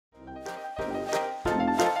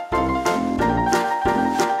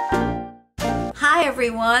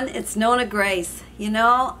everyone, it's Nonna-Grace. You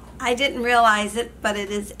know, I didn't realize it, but it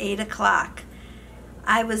is 8 o'clock.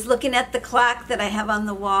 I was looking at the clock that I have on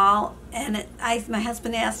the wall, and my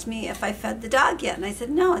husband asked me if I fed the dog yet, and I said,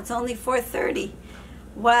 no, it's only 4:30.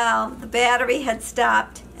 Well, the battery had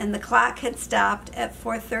stopped, and the clock had stopped at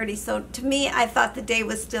 4:30, so to me, I thought the day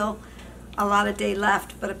was still a lot of day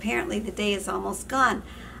left, but apparently the day is almost gone.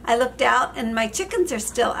 I looked out, and my chickens are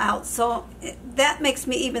still out, so that makes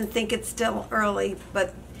me even think it's still early,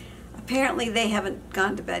 but apparently they haven't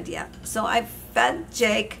gone to bed yet. So I fed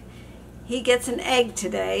Jake. He gets an egg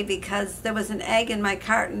today because there was an egg in my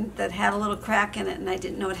carton that had a little crack in it, and I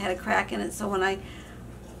didn't know it had a crack in it, so when I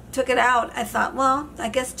took it out, I thought, well, I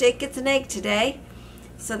guess Jake gets an egg today.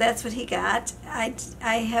 So that's what he got.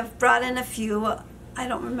 I have brought in a few. I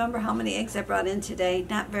don't remember how many eggs I brought in today,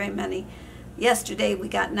 not very many. Yesterday we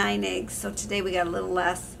got 9 eggs, so today we got a little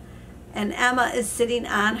less. And Emma is sitting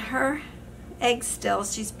on her eggs still.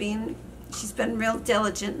 She's been real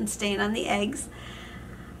diligent in staying on the eggs.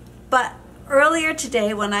 But earlier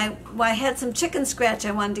today when I had some chicken scratch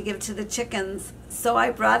I wanted to give to the chickens, so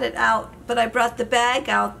I brought it out, but I brought the bag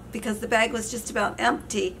out because the bag was just about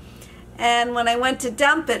empty. And when I went to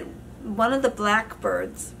dump it, one of the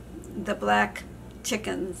blackbirds, the black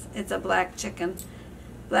chickens, it's a black chicken,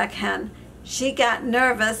 black hen, she got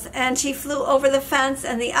nervous and she flew over the fence,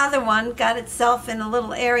 and the other one got itself in a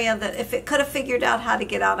little area that if it could have figured out how to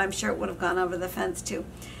get out, I'm sure it would have gone over the fence too.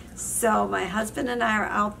 So my husband and I are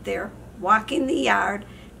out there walking the yard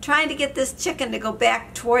trying to get this chicken to go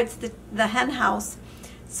back towards the hen house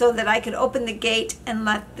so that I could open the gate and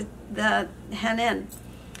let the hen in.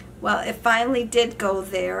 Well, it finally did go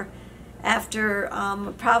there after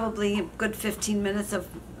probably a good 15 minutes of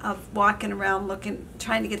walking around looking,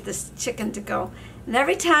 trying to get this chicken to go. And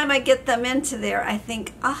every time I get them into there, I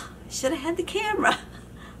think, oh, I should have had the camera.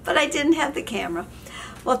 But I didn't have the camera.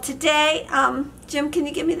 Well, today, Jim, can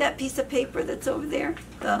you give me that piece of paper that's over there?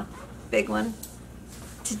 The big one.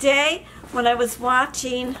 Today, when I was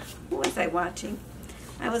watching, what was I watching?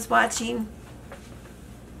 I was watching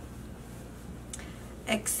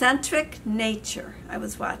Eccentric Nature. I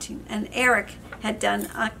was watching, and Eric had done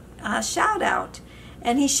a shout out,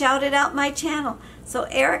 and he shouted out my channel. So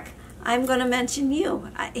Eric, I'm going to mention you.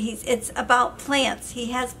 It's about plants.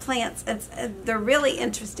 He has plants. They're really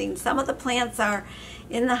interesting. Some of the plants are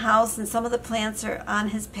in the house, and some of the plants are on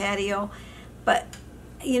his patio. But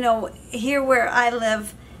you know, here where I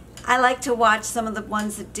live, I like to watch some of the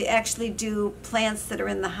ones that actually do plants that are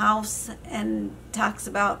in the house, and talks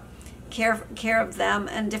about care of them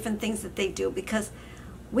and different things that they do, because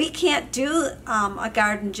we can't do a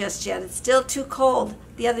garden just yet. It's still too cold.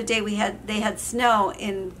 The other day they had snow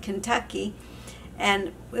in Kentucky,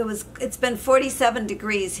 and it's been 47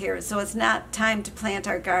 degrees here, so it's not time to plant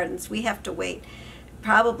our gardens. We have to wait.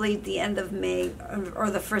 Probably the end of May or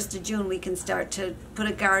the 1st of June we can start to put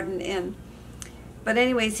a garden in. But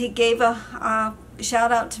anyways, he gave a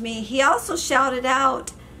shout out to me. He also shouted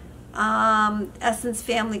out Essence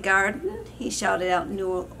Family Garden. He shouted out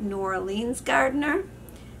New Orleans Gardener.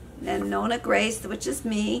 And Nonna-Grace, which is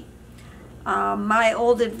me. My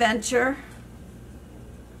Old Adventure.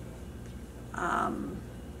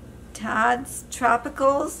 Todd's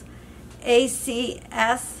Tropicals.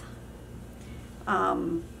 ACS.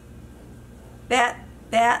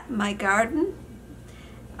 Bat My Garden,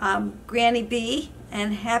 Granny B,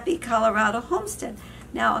 and Happy Colorado Homestead.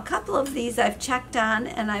 Now, a couple of these I've checked on,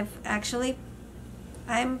 and I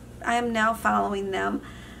am now following them.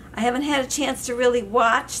 I haven't had a chance to really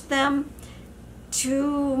watch them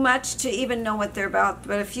too much to even know what they're about,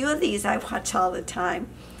 but a few of these I watch all the time,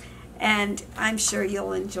 and I'm sure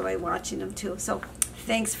you'll enjoy watching them too. So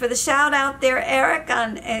thanks for the shout out there, Eric,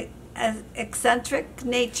 on Eccentric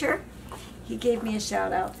Nature. He gave me a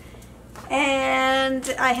shout out.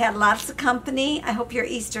 And I had lots of company. I hope your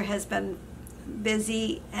Easter has been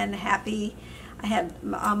busy and happy. I had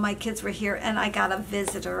my kids were here, and I got a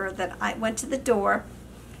visitor that I went to the door,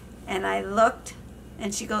 and I looked,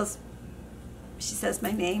 and she says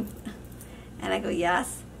my name, and I go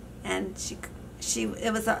yes, and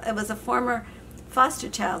it was a former foster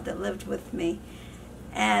child that lived with me.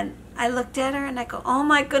 And I looked at her and I go, oh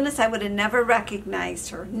my goodness, I would have never recognized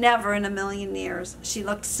her. Never in a million years. She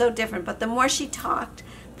looked so different. But the more she talked,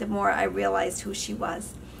 the more I realized who she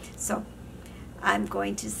was. So I'm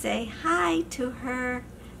going to say hi to her.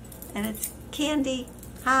 And it's Candy.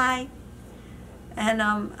 Hi. And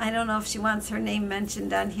I don't know if she wants her name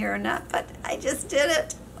mentioned on here or not, but I just did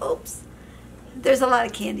it. Oops. There's a lot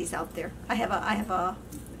of Candies out there. I have a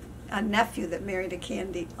nephew that married a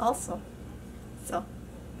Candy also. So,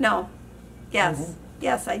 no. Yes.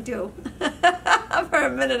 Yes, I do. For a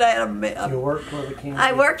minute, I had You worked with the candy?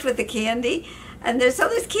 I worked with the candy. And there's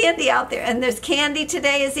candy out there. And there's candy.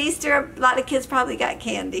 Today is Easter. A lot of kids probably got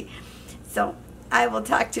candy. So I will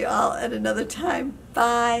talk to you all at another time.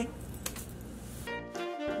 Bye.